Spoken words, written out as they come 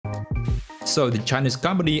So the Chinese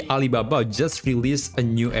company Alibaba just released a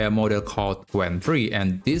new AI model called Qwen3,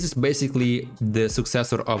 and this is basically the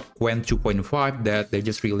successor of Qwen 2.5 that they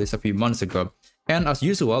just released a few months ago. And as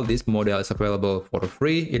usual, this model is available for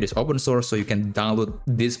free. It is open source, so you can download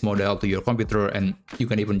this model to your computer and you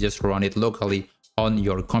can even just run it locally on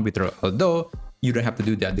your computer. Although you don't have to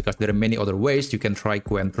do that because there are many other ways you can try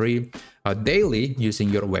Qwen3 daily using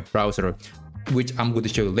your web browser, which I'm going to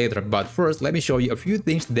show you later. But first, let me show you a few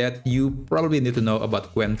things that you probably need to know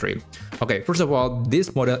about Qwen3. Okay, first of all,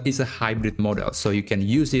 this model is a hybrid model, so you can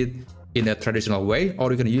use it in a traditional way,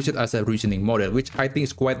 or you can use it as a reasoning model, which I think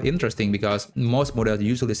is quite interesting because most models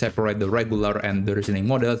usually separate the regular and the reasoning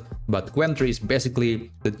models, but Qwen3 is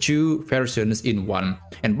basically the two versions in one.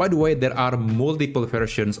 And by the way, there are multiple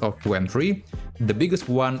versions of Qwen3. The biggest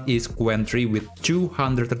one is Qwen3 with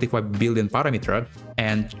 235 billion parameter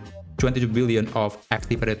and 22 billion of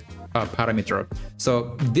activated parameter.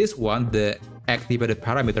 So this one, the activated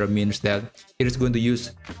parameter, means that it is going to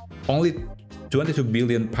use only 22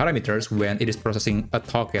 billion parameters when it is processing a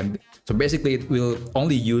token. So basically it will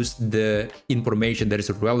only use the information that is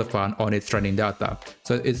relevant on its training data.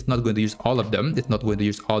 So it's not going to use all of them. It's not going to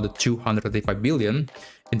use all the 235 billion.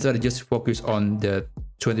 Instead, just focus on the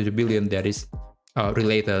 22 billion that is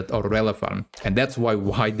related or relevant. And that's why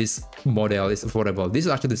this model is affordable. This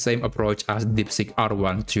is actually the same approach as DeepSeek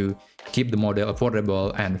R1 to keep the model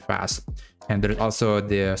affordable and fast. And there is also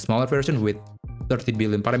the smaller version with 30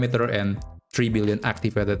 billion parameter and 3 billion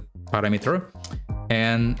activated parameter.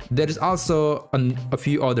 And there is also a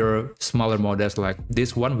few other smaller models like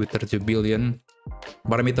this one with 32 billion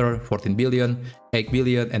parameter, 14 billion, 8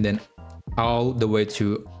 billion, and then all the way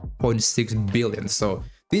to 0.6 billion. So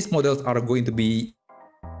these models are going to be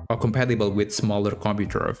compatible with smaller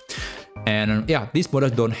computers. And yeah, these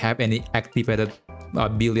models don't have any activated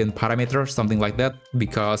billion parameters, something like that,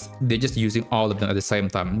 because they're just using all of them at the same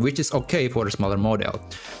time, which is okay for a smaller model.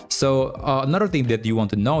 So another thing that you want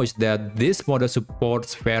to know is that this model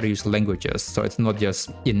supports various languages. So it's not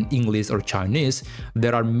just in English or Chinese.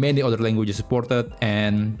 There are many other languages supported,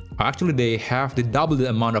 and actually they have double the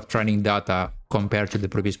amount of training data compared to the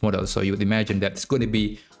previous model. So you would imagine that it's going to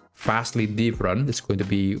be vastly different. It's going to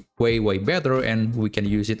be way better, and we can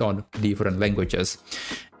use it on different languages.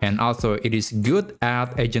 And also it is good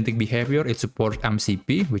at agentic behavior. It supports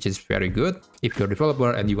MCP, which is very good. If you're a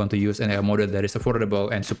developer and you want to use an AI model that is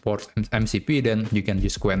affordable and supports MCP, then you can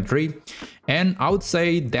use Qwen3. And I would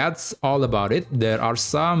say that's all about it. There are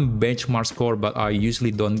some benchmark score, but I usually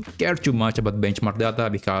don't care too much about benchmark data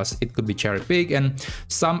because it could be cherry-picked, and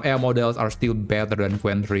some AI models are still better than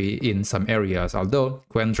Qwen3 in some areas, although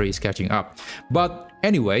Qwen3 is catching up. But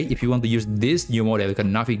anyway, if you want to use this new model, you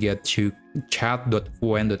can navigate to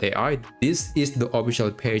chat.qwen.ai. This is the official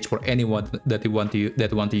page for anyone that want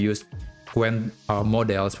to use Qwen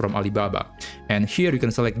models from Alibaba. And here you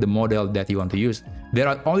can select the model that you want to use. There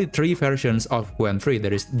are only 3 versions of Qwen3.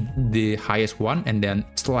 There is the highest one, and then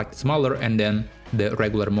select smaller, and then the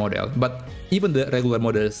regular model. But even the regular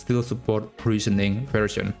model still support reasoning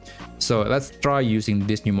version. So let's try using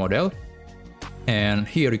this new model. And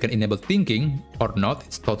here you can enable thinking or not,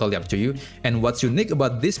 it's totally up to you. And what's unique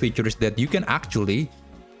about this feature is that you can actually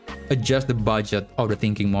adjust the budget of the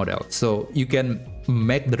thinking model. So you can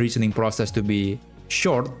make the reasoning process to be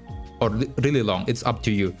short or really long. It's up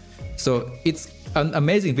to you. So it's an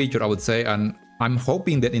amazing feature, I would say, and I'm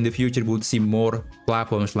hoping that in the future we'll see more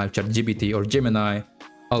platforms like ChatGPT or Gemini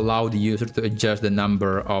allow the user to adjust the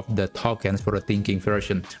number of the tokens for the thinking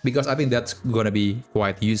version, because I think that's gonna be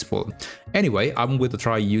quite useful. Anyway, I'm going to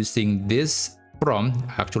try using this prompt.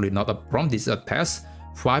 Actually not a prompt, this is a test.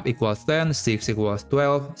 5 equals 10, 6 equals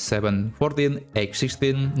 12, 7 14, 8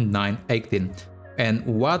 16, 9 18. And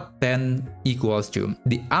what 10 equals to?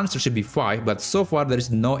 The answer should be 5, but so far there is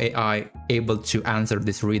no AI able to answer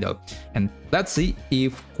this riddle. And let's see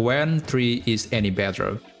if Qwen3 is any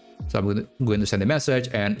better. So I'm going to send a message,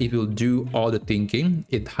 and it will do all the thinking.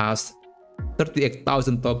 It has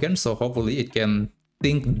 38,000 tokens, so hopefully it can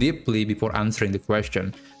think deeply before answering the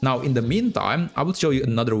question. Now, in the meantime, I will show you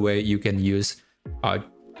another way you can use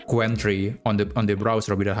Qwen3 on the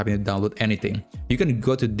browser without having to download anything. You can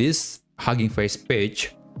go to this Hugging Face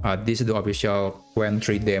page. This is the official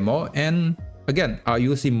Qwen3 demo, and again,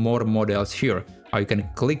 you'll see more models here. You can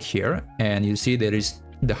click here, and you see there is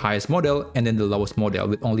the highest model and then the lowest model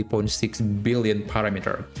with only 0.6 billion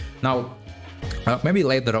parameter. Now, Maybe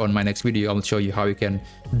later on my next video, I'll show you how you can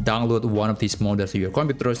download one of these models to your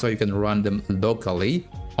computer so you can run them locally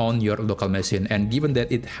on your local machine. And given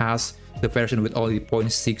that it has the version with only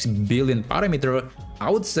 0.6 billion parameter, I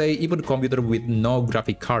would say even a computer with no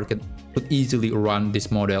graphic card could easily run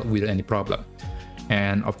this model without any problem.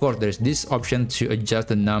 And of course, there's this option to adjust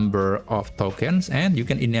the number of tokens, and you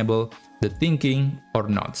can enable the thinking or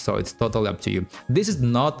not. So it's totally up to you. This is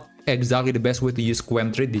not exactly the best way to use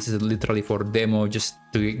Qwen3. This is literally for demo, just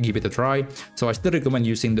to give it a try. So I still recommend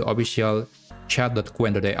using the official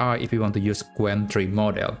chat.qwen.ai if you want to use Qwen3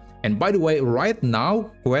 model. And by the way, right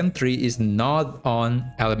now Qwen3 is not on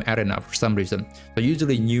LM Arena for some reason. So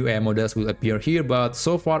usually new AI models will appear here, but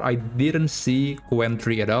so far I didn't see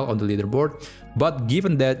Qwen3 at all on the leaderboard. But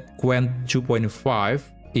given that Qwen 2.5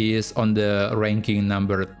 is on the ranking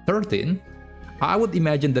number 13, I would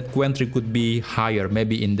imagine that Qwen3 could be higher,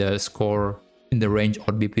 maybe in the score in the range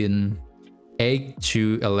or between 8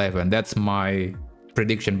 to 11. That's my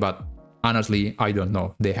prediction, but honestly, I don't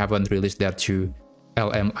know. They haven't released that to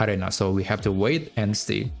LM Arena, so we have to wait and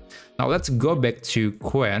see. Now let's go back to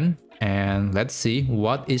Qwen and let's see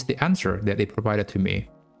what is the answer that it provided to me.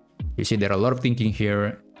 You see there are a lot of thinking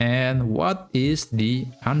here, and what is the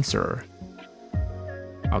answer?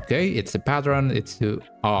 Okay, it's a pattern, it's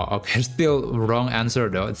okay, still wrong answer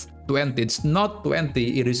though. It's 20, it's not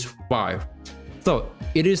 20, it is 5. So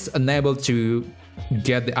it is unable to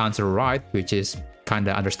get the answer right, which is kind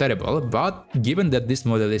of understandable, but given that this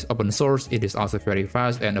model is open source, it is also very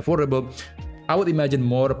fast and affordable. I would imagine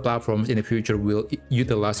more platforms in the future will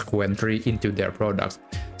utilize Qwen3 into their products.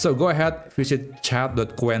 So go ahead, visit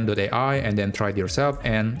chat.qwen.ai and then try it yourself,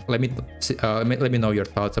 and let me know your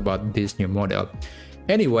thoughts about this new model.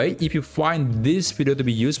 Anyway, if you find this video to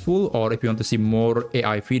be useful, or if you want to see more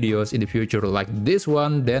AI videos in the future like this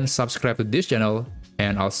one, then subscribe to this channel,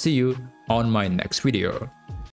 and I'll see you on my next video.